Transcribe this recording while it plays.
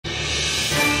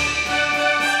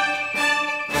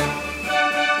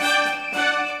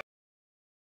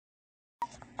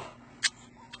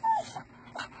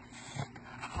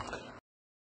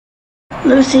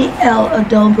Lucy L.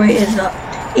 Adobe is a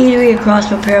eatery across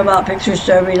from Paramount Pictures,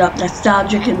 serving up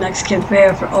nostalgic and Mexican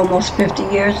fare for almost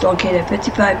 50 years, located at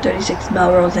 5536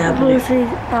 Melrose Avenue. Lucy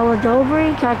L.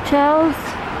 Adobe, cocktails,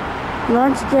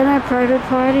 lunch, dinner, private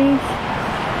parties.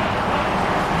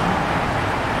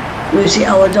 Lucy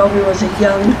L. Adobe was a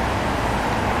young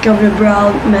Governor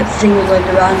Brown met singer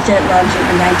Linda Ronstadt, launching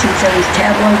a 1970s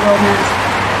tabloid romance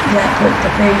that put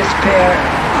the famous pair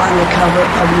on the cover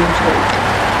of Newsweek.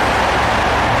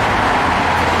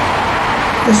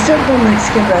 The simple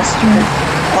Mexican restaurant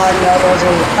on Melrose has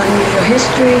an unusual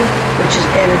history, which is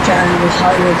intertwined with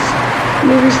Hollywood's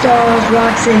movie stars,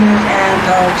 rock singers, and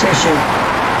politicians.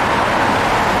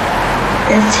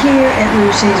 It's here at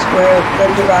Lucy's where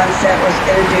Linda Ronstadt was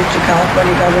introduced to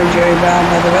California Governor Jerry Brown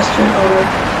by the restaurant owner,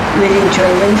 leading to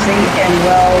a lengthy and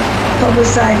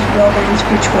well-publicized romance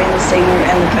between the singer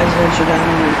and the presidential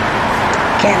nominee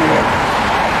candidate.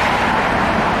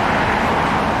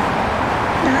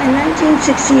 In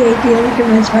 1968, the owner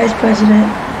convinced Vice President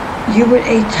Hubert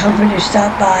H. Humprhey to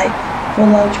stop by for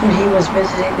lunch when he was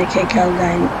visiting the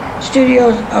K-County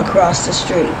Studios across the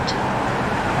street.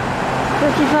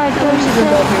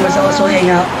 Adobe was also hang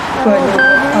out for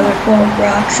other folk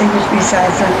rock singers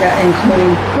besides Linda,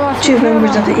 including two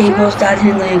members of the Eagles, Don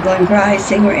Henley and Glenn Frey,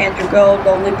 singer Andrew Gold,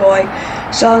 Lonely Boy,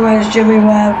 songwriters Jimmy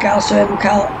Webb, Galso and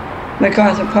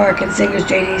MacArthur Park, and singers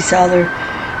J.D. Souther,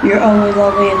 You're Only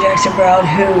Lonely, and Jackson Brown,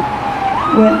 who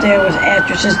went there with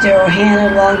actresses Daryl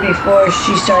Hannah long before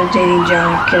she started dating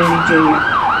John F. Kennedy Jr.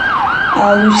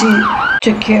 Lucy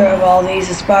took care of all these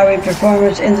aspiring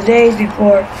performers in the days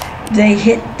before they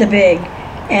hit the big,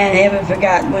 and haven't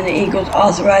forgotten when the Eagles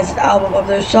authorized an album of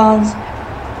their songs.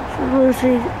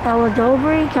 Lucy L.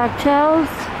 Adobe, cocktails,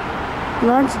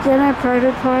 lunch, dinner,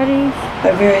 private parties.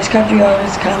 By various country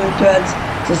artists, common threads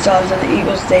to songs of the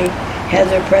Eagles. They had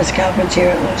their press conference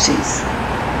here at Lucy's.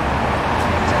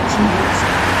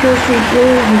 Hill Street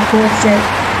Blues reports that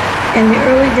in the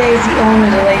early days, the owner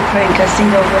of the Lake Frey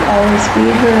Casino would always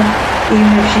feed her,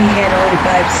 even if she had only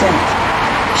 5 cents.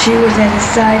 She was at his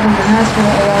side in the hospital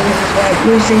along with his wife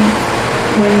Lucy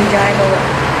when he died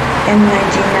in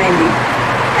 1990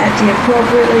 at the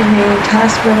appropriately named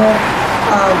Hospital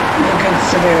of the Good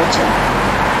Samaritan.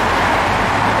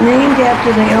 Named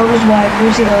after the owner's wife,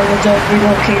 Lucy L. Adobe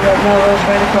relocated on Melrose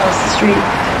right across the street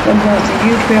from both the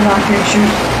huge Paramount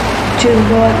Pictures to the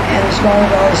north and the smaller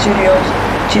Valley Studios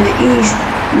to the east,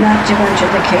 not to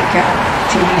mention the K-County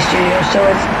TV studios. So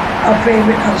it's a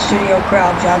favorite of the studio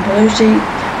crowd. John Belushi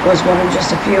was one of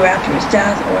just a few after his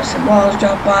death. Orson Welles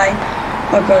dropped by,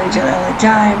 according to the LA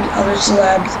Times. Other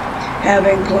celebs have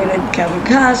included Kevin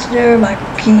Costner, Michael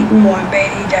Keaton, Warren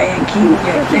Beatty, Diane Keaton,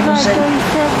 Jack Nicholson,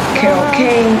 Carol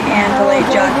Kane, and the late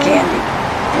John Candy.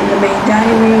 In the main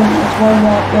dining room was one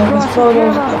wall filled with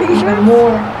photos of even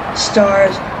more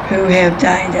stars who have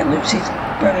dined at Lucy's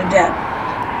Bernadette.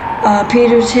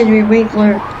 Peters, Henry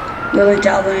Winkler, Lily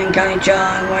Tomlin, Connie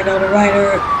John, Winona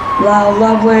Ryder, Lyle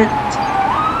Lovelet,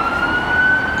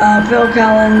 Phil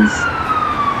Collins.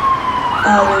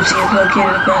 Lucy is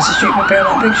located across the street from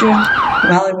Paramount Pictures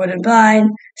from Hollywood and Vine,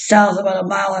 south about 1.25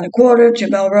 miles to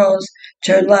Melrose.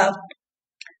 Turn left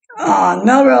on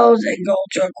Melrose and go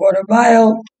to 1/4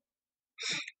 mile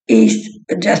east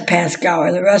just past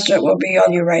Gower. The restaurant will be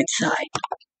on your right side.